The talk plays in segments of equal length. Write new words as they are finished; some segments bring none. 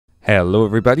Hello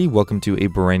everybody, welcome to a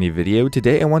brand new video.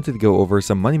 Today I wanted to go over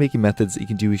some money making methods that you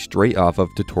can do straight off of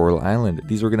Tutorial Island.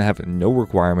 These are going to have no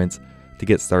requirements to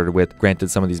get started with. Granted,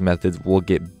 some of these methods will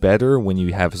get better when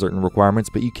you have certain requirements,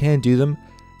 but you can do them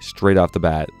straight off the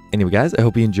bat. Anyway guys, I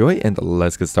hope you enjoy and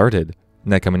let's get started.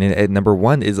 Now coming in at number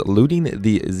 1 is looting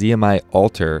the ZMI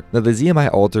altar. Now the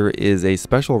ZMI altar is a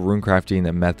special rune crafting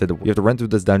method. You have to run through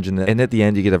this dungeon and at the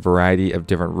end you get a variety of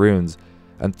different runes.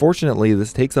 Unfortunately,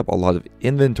 this takes up a lot of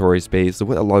inventory space, so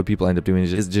what a lot of people end up doing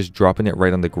is just dropping it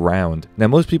right on the ground. Now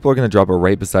most people are going to drop it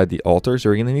right beside the altar, so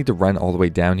you're going to need to run all the way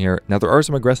down here. Now there are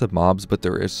some aggressive mobs, but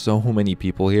there is so many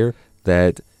people here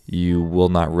that you will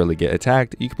not really get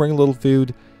attacked. You can bring a little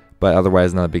food, but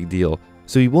otherwise not a big deal.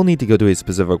 So you will need to go to a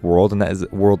specific world, and that is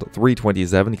world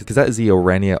 327, because that is the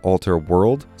Orania altar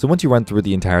world. So once you run through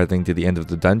the entire thing to the end of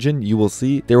the dungeon, you will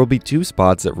see there will be 2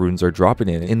 spots that runes are dropping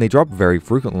in, and they drop very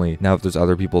frequently. Now if there's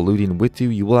other people looting with you,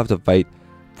 you will have to fight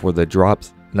for the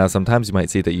drops. Now sometimes you might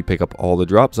see that you pick up all the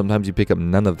drops, sometimes you pick up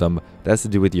none of them. That's to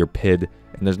do with your PID,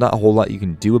 and there's not a whole lot you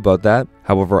can do about that.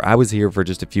 However, I was here for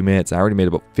just a few minutes. I already made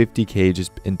about 50k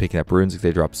just in picking up runes, because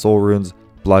they drop soul runes,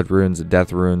 blood runes,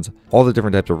 death runes, all the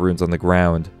different types of runes on the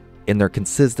ground, and they're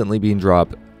consistently being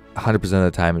dropped 100% of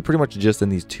the time, and pretty much just in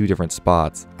these 2 different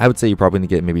spots. I would say you're probably going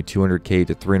to get maybe 200k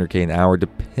to 300k an hour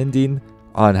depending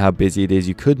on how busy it is.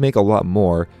 You could make a lot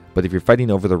more, but if you're fighting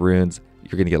over the runes,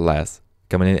 you're going to get less.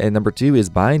 Coming in at number 2 is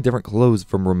buying different clothes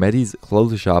from Rometi's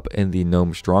clothes shop in the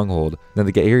Gnome Stronghold. Now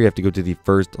to get here, you have to go to the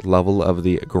first level of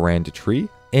the Grand Tree,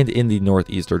 and in the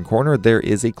northeastern corner there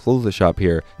is a clothes shop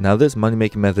here. Now this money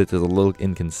making method is a little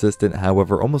inconsistent,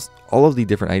 however almost all of the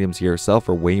different items here sell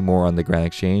for way more on the Grand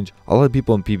Exchange. A lot of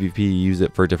people in PvP use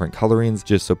it for different colorings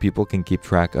just so people can keep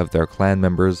track of their clan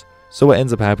members. So what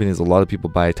ends up happening is a lot of people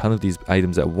buy a ton of these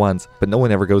items at once, but no one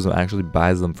ever goes and actually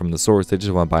buys them from the source. They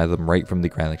just want to buy them right from the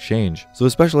Grand Exchange. So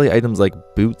especially items like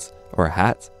boots or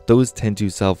hats, those tend to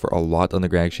sell for a lot on the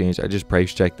Grand Exchange. I just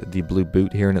price checked the blue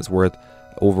boot here and it's worth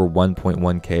over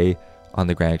 1.1k on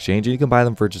the Grand Exchange, and you can buy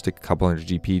them for just a couple hundred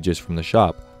GP just from the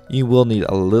shop. You will need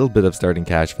a little bit of starting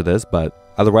cash for this, but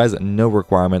otherwise no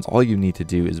requirements. All you need to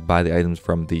do is buy the items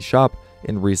from the shop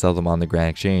and resell them on the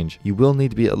Grand Exchange. You will need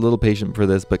to be a little patient for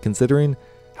this, but considering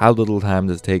how little time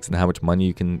this takes and how much money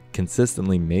you can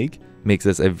consistently make, makes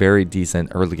this a very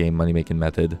decent early game money making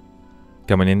method.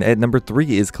 Coming in at number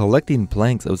 3 is collecting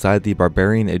planks outside the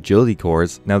Barbarian Agility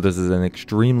Course. Now this is an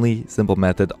extremely simple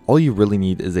method. All you really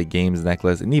need is a games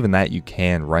necklace, and even that you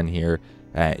can run here.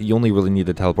 You only really need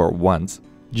to teleport once.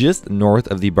 Just north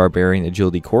of the Barbarian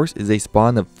Agility Course is a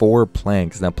spawn of 4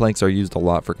 planks. Now planks are used a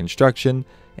lot for construction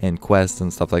and quests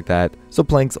and stuff like that, so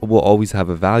planks will always have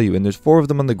a value, and there's 4 of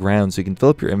them on the ground, so you can fill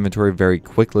up your inventory very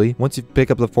quickly. Once you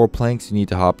pick up the 4 planks, you need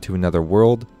to hop to another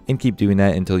world and keep doing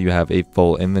that until you have a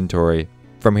full inventory.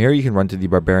 From here you can run to the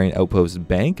Barbarian Outpost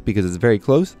Bank because it's very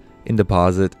close, and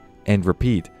deposit and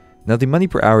repeat. Now the money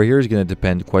per hour here is going to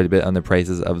depend quite a bit on the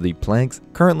prices of the planks.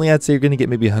 Currently I'd say you're going to get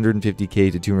maybe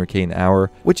 150k to 200k an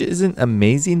hour, which isn't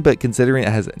amazing, but considering it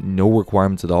has no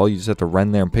requirements at all, you just have to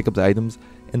run there and pick up the items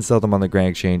and sell them on the Grand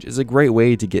Exchange, is a great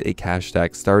way to get a cash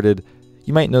stack started.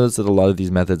 You might notice that a lot of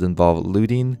these methods involve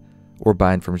looting or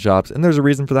buying from shops, and there's a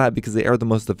reason for that, because they are the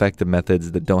most effective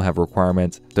methods that don't have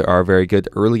requirements. There are very good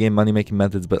early game money making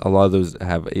methods, but a lot of those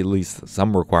have at least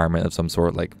some requirement of some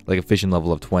sort, like a fishing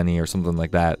level of 20 or something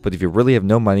like that. But if you really have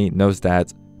no money, no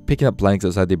stats, picking up planks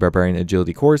outside the Barbarian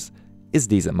Agility Course is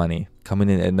decent money. Coming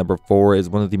in at number 4 is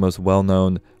one of the most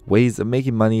well-known ways of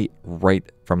making money right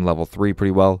from level 3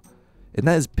 pretty well, and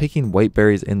that is picking white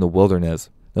berries in the wilderness.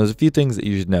 Now, there's a few things that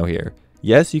you should know here.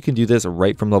 Yes, you can do this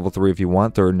right from level 3 if you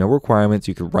want. There are no requirements.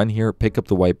 You can run here, pick up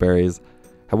the white berries.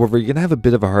 However, you're going to have a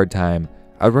bit of a hard time.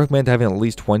 I would recommend having at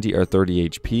least 20 or 30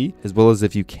 HP, as well as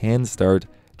if you can start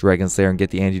Dragon Slayer and get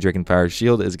the anti-dragon fire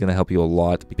shield, is going to help you a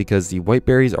lot, because the white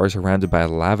berries are surrounded by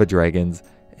lava dragons,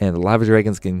 and lava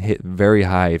dragons can hit very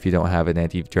high if you don't have an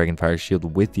anti-dragon fire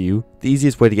shield with you. The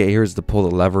easiest way to get here is to pull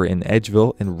the lever in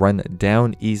Edgeville and run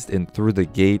down east and through the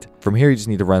gate. From here you just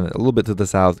need to run a little bit to the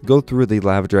south, go through the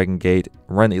lava dragon gate,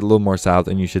 run a little more south,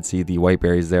 and you should see the white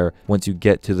berries there. Once you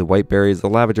get to the white berries, the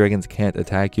lava dragons can't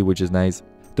attack you, which is nice.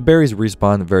 The berries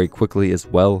respawn very quickly as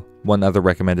well. One other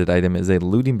recommended item is a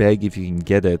looting bag if you can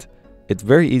get it. It's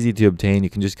very easy to obtain. You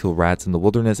can just kill rats in the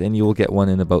wilderness and you will get one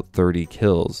in about 30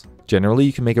 kills. Generally,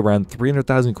 you can make around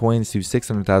 300,000 coins to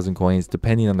 600,000 coins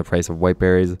depending on the price of white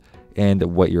berries and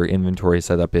what your inventory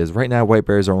setup is. Right now, white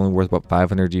berries are only worth about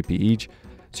 500 GP each,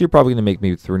 so you're probably going to make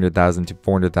maybe 300,000 to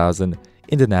 400,000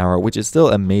 in an hour, which is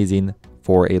still amazing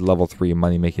for a level 3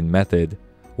 money making method.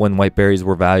 When white berries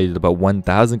were valued at about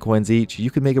 1,000 coins each, you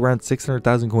could make around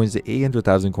 600,000 coins to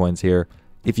 800,000 coins here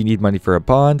If you need money for a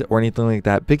bond or anything like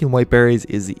that, picking white berries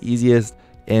is the easiest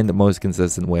and the most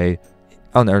consistent way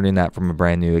on earning that from a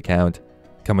brand new account.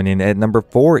 Coming in at number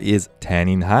 4 is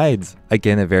tanning hides.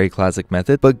 Again, a very classic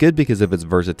method, but good because of its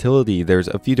versatility. There's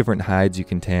a few different hides you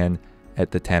can tan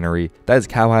at the tannery. That is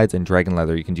cow hides and dragon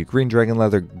leather. You can do green dragon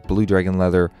leather, blue dragon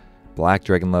leather, black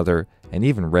dragon leather, and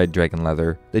even red dragon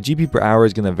leather. The GP per hour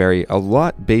is going to vary a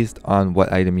lot based on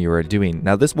what item you are doing.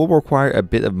 Now this will require a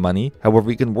bit of money,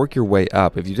 however you can work your way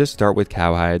up. If you just start with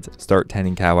cow hides, start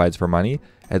tanning cow hides for money,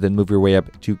 and then move your way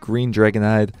up to green dragon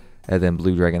hide, and then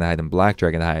blue dragon hide and black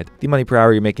dragon hide. The money per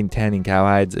hour you're making tanning cow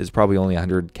hides is probably only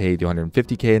 100k to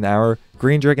 150k an hour.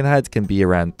 Green dragon hides can be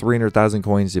around 300,000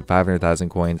 coins to 500,000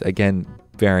 coins, again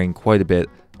varying quite a bit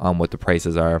on what the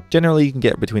prices are. Generally you can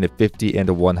get between a 50 and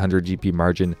a 100 GP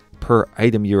margin per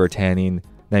item you are tanning.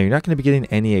 Now you're not going to be getting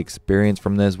any experience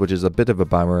from this, which is a bit of a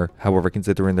bummer. However,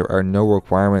 considering there are no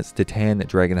requirements to tan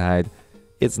dragon hide,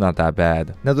 it's not that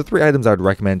bad. Now the 3 items I would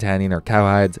recommend tanning are cow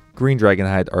hides, green dragon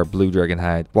hide, or blue dragon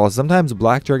hide. While sometimes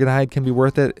black dragon hide can be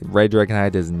worth it, red dragon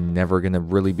hide is never going to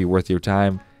really be worth your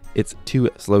time. It's too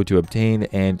slow to obtain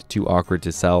and too awkward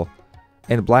to sell.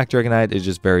 And black dragon hide is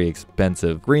just very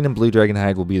expensive. Green and blue dragon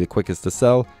hide will be the quickest to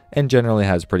sell and generally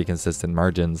has pretty consistent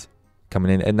margins.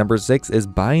 Coming in at number 6 is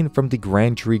buying from the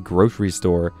Grand Tree grocery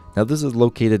store. Now this is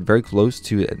located very close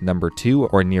to number 2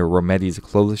 or near Rometti's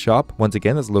clothes shop. Once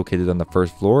again, it's located on the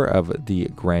first floor of the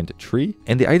Grand Tree.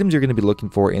 And the items you're going to be looking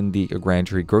for in the Grand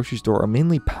Tree grocery store are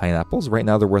mainly pineapples. Right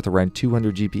now they're worth around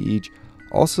 200 GP each.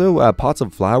 Also, pots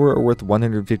of flour are worth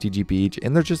 150 GP each,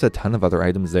 and there's just a ton of other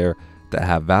items there that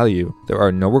have value. There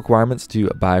are no requirements to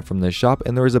buy from this shop,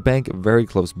 and there is a bank very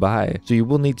close by. So you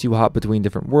will need to hop between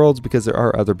different worlds because there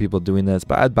are other people doing this,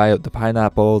 but I'd buy out the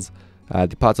pineapples,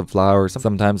 the pots of flour,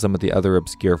 sometimes some of the other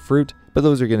obscure fruit, but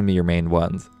those are going to be your main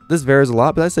ones. This varies a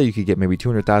lot, but I'd say you could get maybe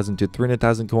 200,000 to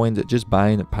 300,000 coins just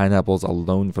buying pineapples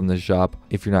alone from this shop.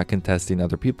 If you're not contesting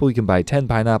other people, you can buy 10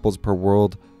 pineapples per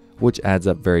world, which adds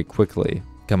up very quickly.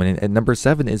 Coming in at number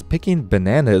 7 is picking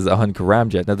bananas on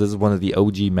Karamjet. Now this is one of the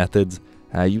OG methods.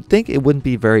 You'd think it wouldn't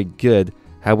be very good,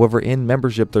 however in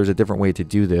membership there's a different way to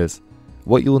do this.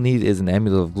 What you will need is an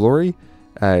Amulet of Glory,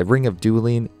 a Ring of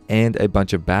Dueling, and a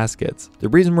bunch of baskets. The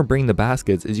reason we're bringing the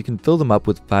baskets is you can fill them up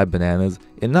with 5 bananas,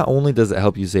 and not only does it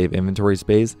help you save inventory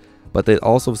space, but it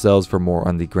also sells for more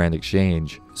on the Grand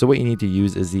Exchange. So what you need to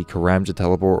use is the Karamjet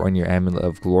teleport on your Amulet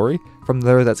of Glory. From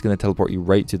there, that's going to teleport you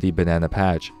right to the banana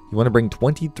patch. You want to bring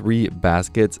 23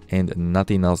 baskets and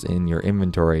nothing else in your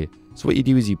inventory. So what you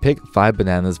do is you pick 5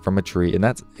 bananas from a tree, and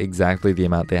that's exactly the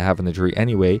amount they have in the tree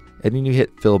anyway, and then you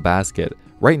hit fill basket.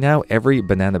 Right now, every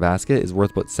banana basket is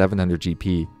worth about 700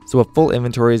 GP. So a full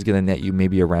inventory is going to net you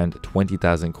maybe around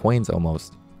 20,000 coins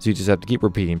almost. So you just have to keep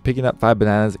repeating, picking up 5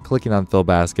 bananas, clicking on fill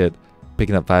basket,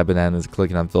 picking up 5 bananas,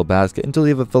 clicking on fill basket until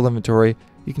you have a full inventory.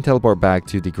 You can teleport back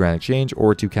to the Grand Exchange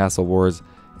or to Castle Wars,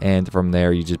 and from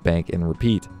there you just bank and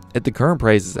repeat. At the current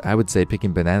prices, I would say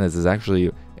picking bananas is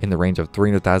actually in the range of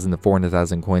 300,000 to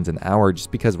 400,000 coins an hour, just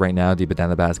because right now the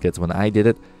banana baskets, when I did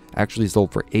it, actually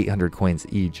sold for 800 coins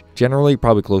each. Generally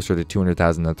probably closer to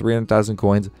 200,000 to 300,000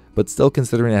 coins, but still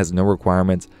considering it has no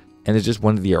requirements, and it's just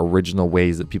one of the original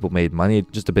ways that people made money,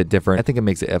 just a bit different. I think it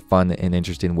makes it a fun and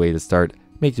interesting way to start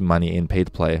making money in pay to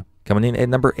play. Coming in at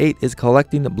number 8 is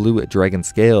collecting blue dragon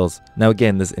scales. Now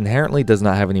again, this inherently does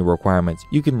not have any requirements.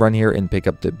 You can run here and pick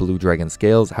up the blue dragon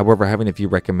scales. However, having a few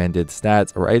recommended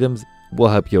stats or items will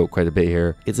help you out quite a bit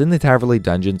here. It's in the Taverley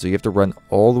dungeon, so you have to run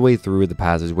all the way through the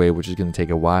passageway, which is going to take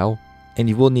a while. And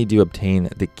you will need to obtain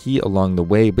the key along the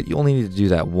way, but you only need to do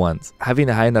that once. Having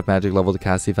a high enough magic level to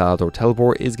cast the Falador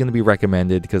teleport is going to be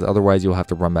recommended, because otherwise you'll have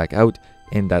to run back out,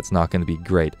 and that's not going to be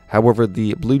great. However,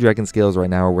 the blue dragon scales right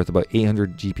now are worth about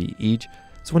 800 GP each,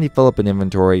 so when you fill up an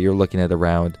inventory, you're looking at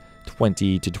around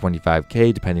 20 to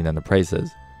 25k depending on the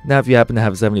prices. Now if you happen to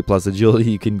have 70 plus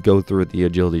agility, you can go through the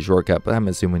agility shortcut, but I'm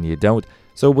assuming you don't.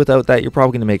 So without that, you're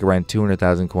probably going to make around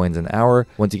 200,000 coins an hour.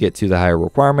 Once you get to the higher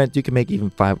requirement, you can make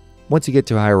even Once you get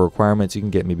to higher requirements, you can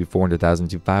get maybe 400,000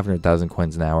 to 500,000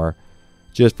 coins an hour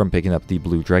just from picking up the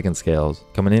blue dragon scales.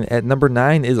 Coming in at number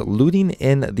 9 is looting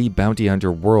in the bounty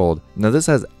hunter world. Now this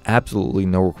has absolutely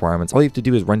no requirements. All you have to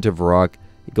do is run to Varrock,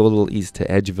 go a little east to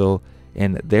Edgeville,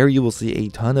 and there you will see a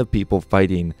ton of people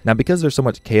fighting. Now because there's so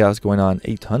much chaos going on,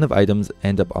 a ton of items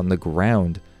end up on the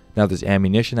ground. Now there's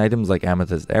ammunition items like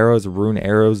amethyst arrows, rune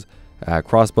arrows,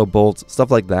 crossbow bolts,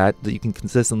 stuff like that you can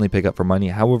consistently pick up for money.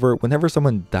 However, whenever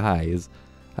someone dies,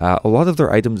 a lot of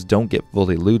their items don't get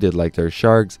fully looted, like their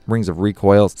sharks, rings of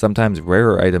recoil, sometimes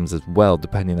rarer items as well,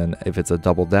 depending on if it's a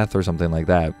double death or something like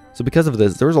that. So because of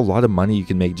this, there's a lot of money you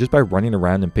can make just by running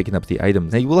around and picking up the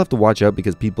items. Now you will have to watch out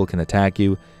because people can attack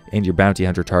you, and your bounty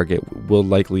hunter target will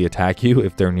likely attack you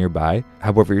if they're nearby.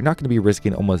 However, you're not going to be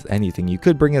risking almost anything. You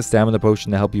could bring a stamina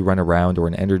potion to help you run around, or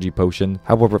an energy potion.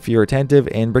 However, if you're attentive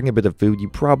and bring a bit of food, you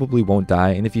probably won't die,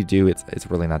 and if you do, it's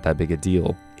really not that big a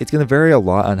deal. It's going to vary a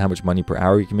lot on how much money per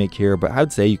hour you can make here, but I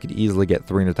would say you could easily get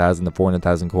 300,000 to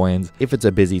 400,000 coins if it's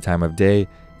a busy time of day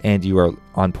and you are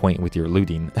on point with your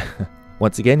looting.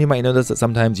 Once again, you might notice that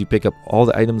sometimes you pick up all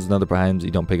the items and other times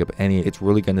you don't pick up any. It's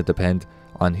really going to depend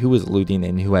on who is looting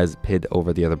and who has PID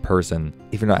over the other person.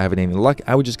 If you're not having any luck,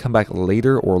 I would just come back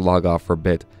later or log off for a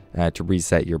bit to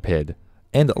reset your PID.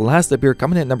 And last up here,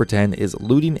 coming in at number 10 is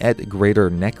looting at greater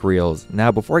neck reels.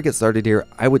 Now, before I get started here,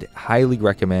 I would highly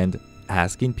recommend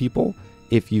asking people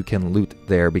if you can loot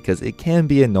there, because it can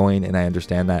be annoying and I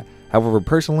understand that. However,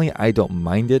 personally, I don't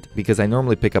mind it because I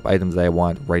normally pick up items that I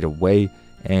want right away.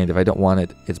 And if I don't want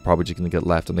it, it's probably just going to get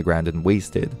left on the ground and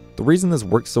wasted. The reason this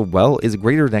works so well is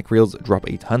greater neck reels drop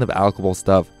a ton of alchable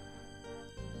stuff.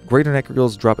 Greater neck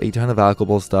reels drop a ton of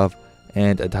alchable stuff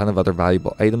and a ton of other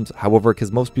valuable items. However,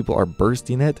 because most people are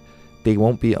bursting it, they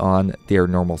won't be on their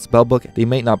normal spellbook. They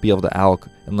might not be able to alch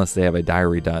unless they have a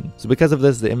diary done. So because of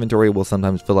this, the inventory will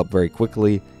sometimes fill up very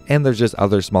quickly, and there's just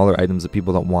other smaller items that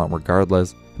people don't want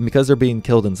regardless. And because they're being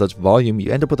killed in such volume,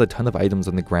 you end up with a ton of items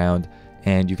on the ground,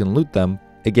 and you can loot them.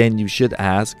 Again, you should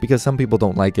ask because some people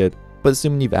don't like it, but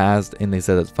assuming you've asked and they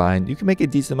said it's fine, you can make a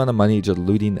decent amount of money just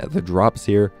looting the drops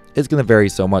here. It's going to vary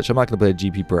so much. I'm not going to put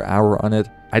a GP per hour on it.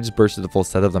 I just bursted a full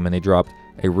set of them and they dropped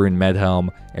a rune med helm,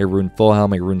 a rune full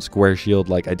helm, a rune square shield,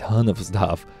 like a ton of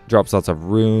stuff. Drops lots of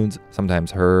runes,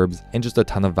 sometimes herbs, and just a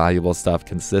ton of valuable stuff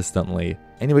consistently.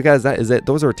 Anyway guys, that is it.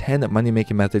 Those are 10 money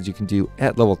making methods you can do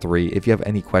at level 3. If you have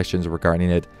any questions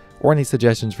regarding it or any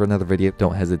suggestions for another video,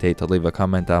 don't hesitate to leave a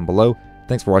comment down below.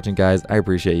 Thanks for watching guys, I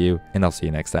appreciate you, and I'll see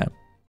you next time.